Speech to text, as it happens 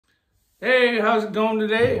Hey, how's it going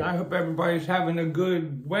today? I hope everybody's having a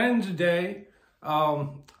good Wednesday.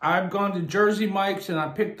 I've gone to Jersey Mike's and I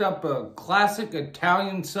picked up a classic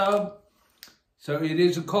Italian sub. So it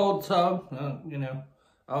is a cold sub, And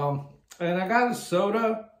I got a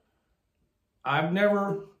soda. I've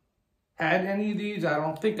never had any of these. I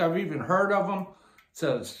don't think I've even heard of them. It's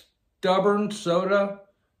a Stubborn Soda,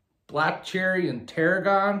 black cherry and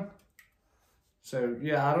tarragon. So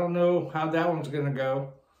yeah, I don't know how that one's gonna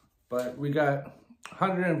go. But we got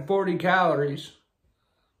 140 calories,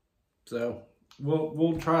 so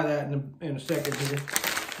we'll try that in a second here.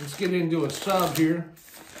 Let's get into a sub here.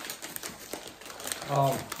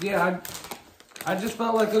 Yeah, I just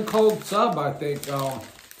felt like a cold sub. I think I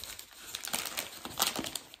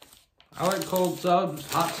like cold subs,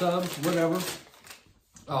 hot subs, whatever.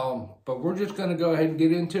 But we're just gonna go ahead and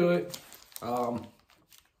get into it.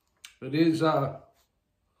 It is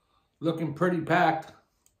looking pretty packed.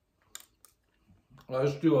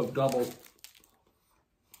 Let's do a double.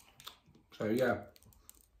 So yeah.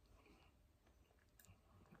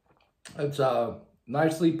 It's a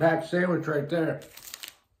nicely packed sandwich right there.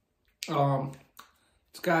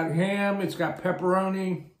 It's got ham, it's got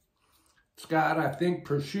pepperoni, it's got, I think,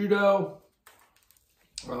 prosciutto,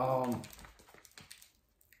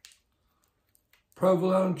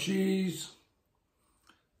 provolone cheese.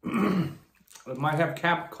 It might have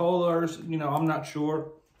cappacuolo, I'm not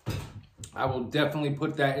sure. I will definitely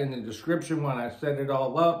put that in the description when I set it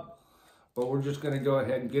all up. But we're just going to go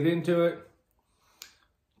ahead and get into it.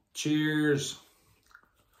 Cheers.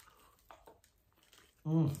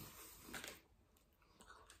 It's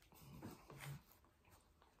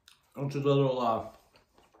a little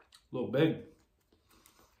big.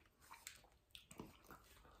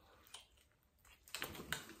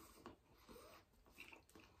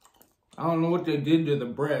 I don't know what they did to the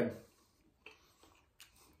bread.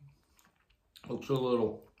 Looks a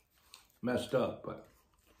little messed up, but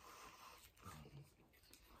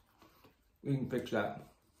we can fix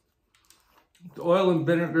that. The oil and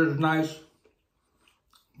vinegar is nice.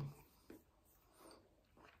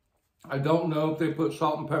 I don't know if they put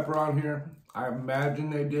salt and pepper on here. I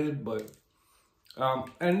imagine they did, but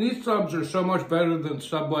and these subs are so much better than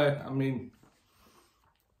Subway. I mean,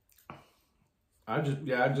 I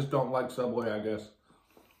just don't like Subway, I guess.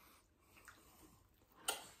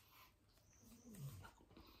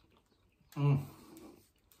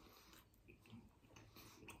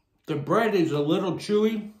 The bread is a little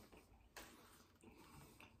chewy,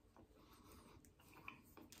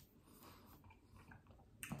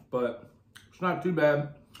 but it's not too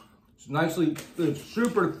bad. It's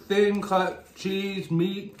super thin cut cheese,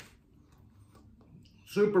 meat,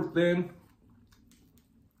 super thin.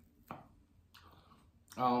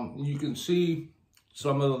 You can see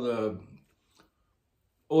some of the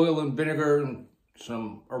oil and vinegar and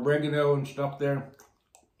some oregano and stuff there.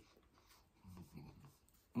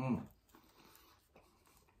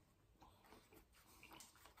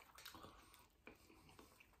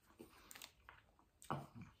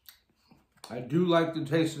 I do like the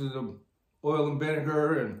taste of the oil and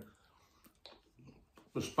vinegar and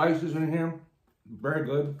the spices in here. Very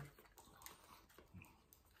good.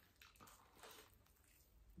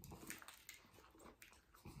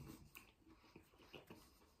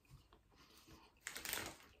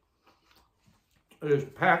 It is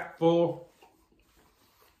packed full.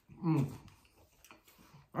 All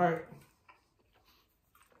right,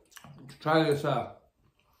 let's try this out.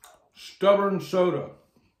 Stubborn Soda,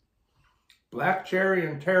 black cherry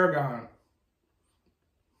and tarragon.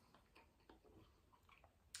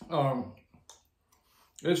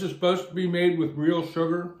 This is supposed to be made with real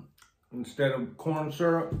sugar instead of corn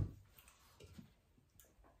syrup.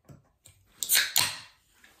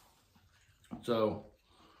 So,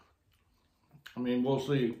 I mean, we'll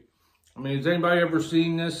see. I mean, has anybody ever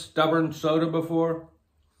seen this Stubborn Soda before?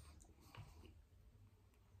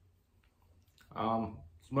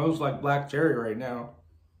 Smells like black cherry right now.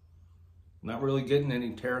 Not really getting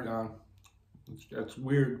any tarragon. That's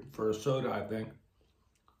weird for a soda, I think.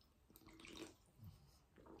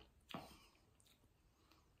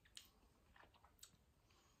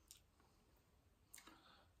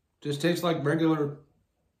 Just tastes like regular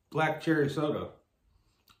black cherry soda.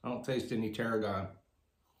 I don't taste any tarragon.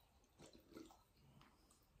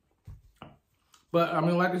 But, I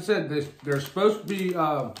mean, like I said, they're supposed to be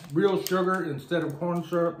real sugar instead of corn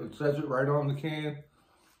syrup. It says it right on the can.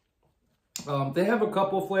 They have a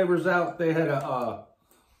couple flavors out. They had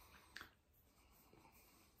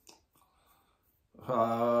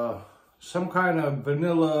some kind of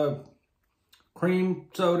vanilla cream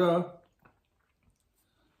soda.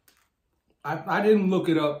 I didn't look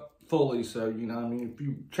it up fully. So, you know, I mean, if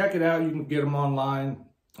you check it out, you can get them online.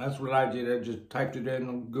 That's what I did. I just typed it in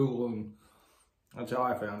on Google, and that's how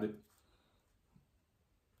I found it.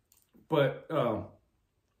 But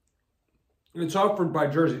it's offered by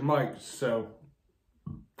Jersey Mike's, so,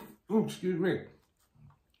 ooh, excuse me.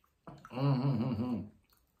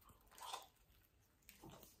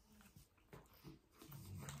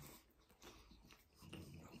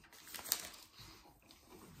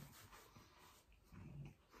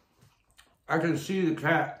 I can see the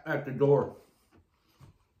cat at the door.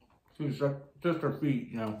 She's just her feet,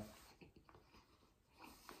 you know.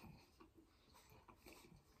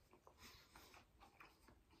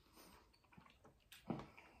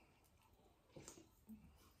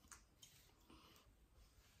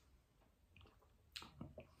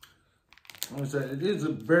 Like I said, it is a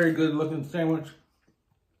very good looking sandwich.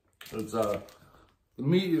 It's the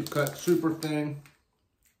meat is cut super thin.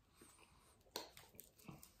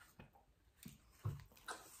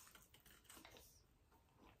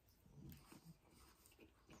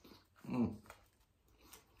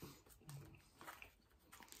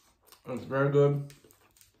 It's very good.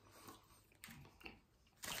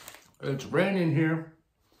 It's raining here.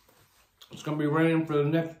 It's gonna be raining for the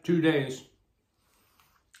next 2 days.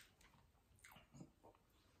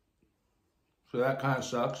 So that kind of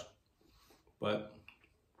sucks. But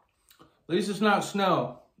at least it's not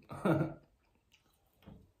snow.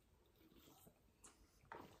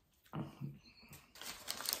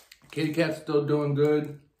 Kitty cat's still doing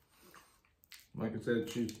good. Like I said,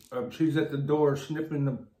 she's at the door sniffing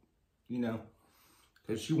the, you know,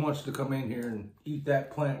 because she wants to come in here and eat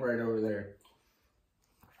that plant right over there.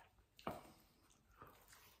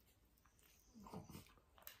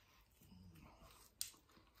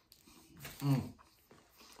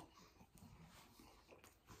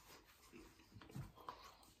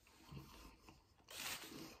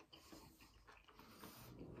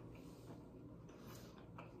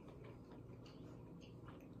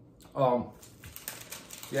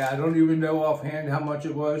 Yeah, I don't even know offhand how much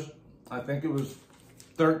it was. I think it was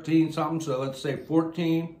 13 something, so let's say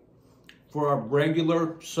 14 for a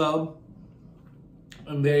regular sub.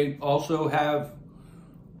 And they also have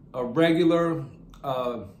a regular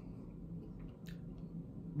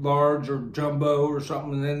large or jumbo or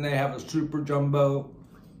something, and then they have a super jumbo.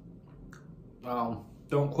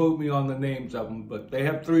 Don't quote me on the names of them, but they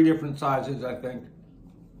have 3 different sizes, I think.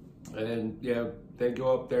 And yeah, they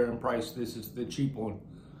go up there in price. This is the cheap one.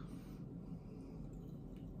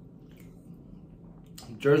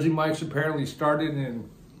 Jersey Mike's apparently started in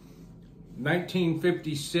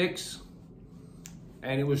 1956,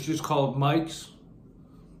 and it was just called Mike's.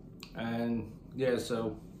 And yeah,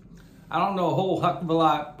 so I don't know a whole heck of a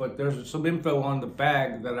lot, but there's some info on the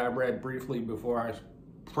bag that I read briefly before I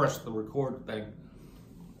pressed the record thing.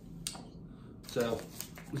 So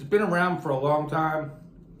it's been around for a long time.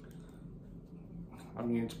 I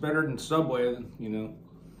mean, it's better than Subway, you know.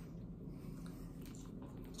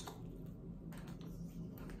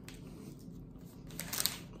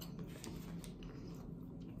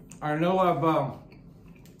 I know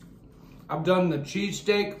I've done the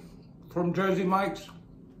cheesesteak from Jersey Mike's.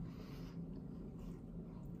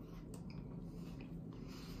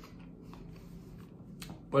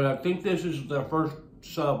 But I think this is the first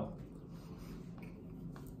sub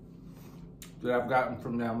that I've gotten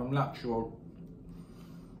from them. I'm not sure.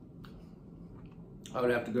 I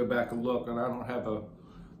would have to go back and look, and I don't have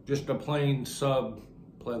just a plain sub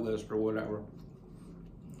playlist or whatever.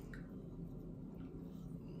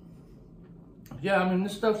 Yeah, I mean,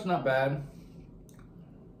 this stuff's not bad.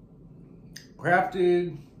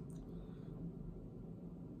 Crafted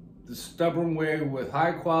the stubborn way with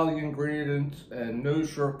high quality ingredients and no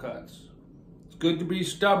shortcuts. It's good to be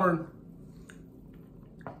stubborn.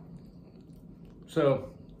 So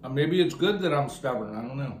maybe it's good that I'm stubborn, I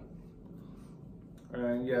don't know.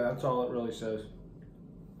 And yeah, that's all it really says.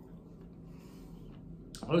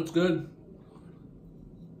 Well, it's good.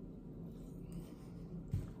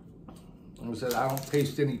 Like I said, I don't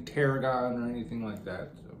taste any tarragon or anything like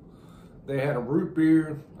that. So they had a root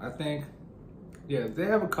beer, I think. Yeah, they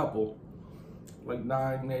have a couple, like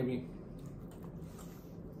 9 maybe.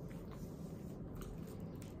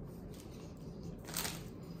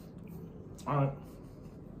 All right.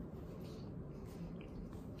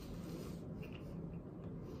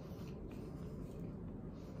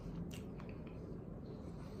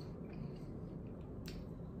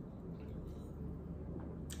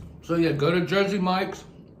 So yeah, go to Jersey Mike's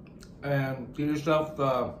and get yourself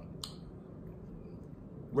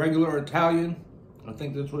regular Italian. I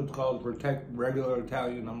think that's what it's called, regular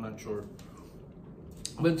Italian, I'm not sure.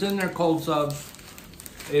 But it's in their cold subs.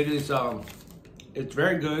 It is, it's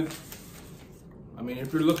very good. I mean,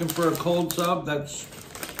 if you're looking for a cold sub, that's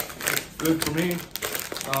good for me.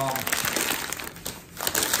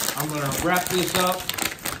 I'm gonna wrap this up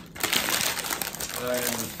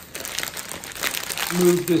and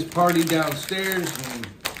move this party downstairs and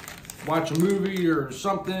watch a movie or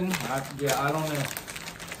something. I don't know.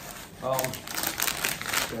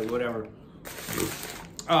 Yeah, whatever.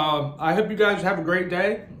 I hope you guys have a great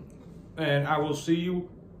day, and I will see you.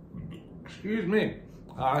 Excuse me.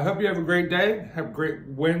 I hope you have a great day. Have a great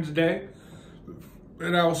Wednesday,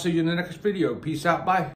 and I will see you in the next video. Peace out. Bye.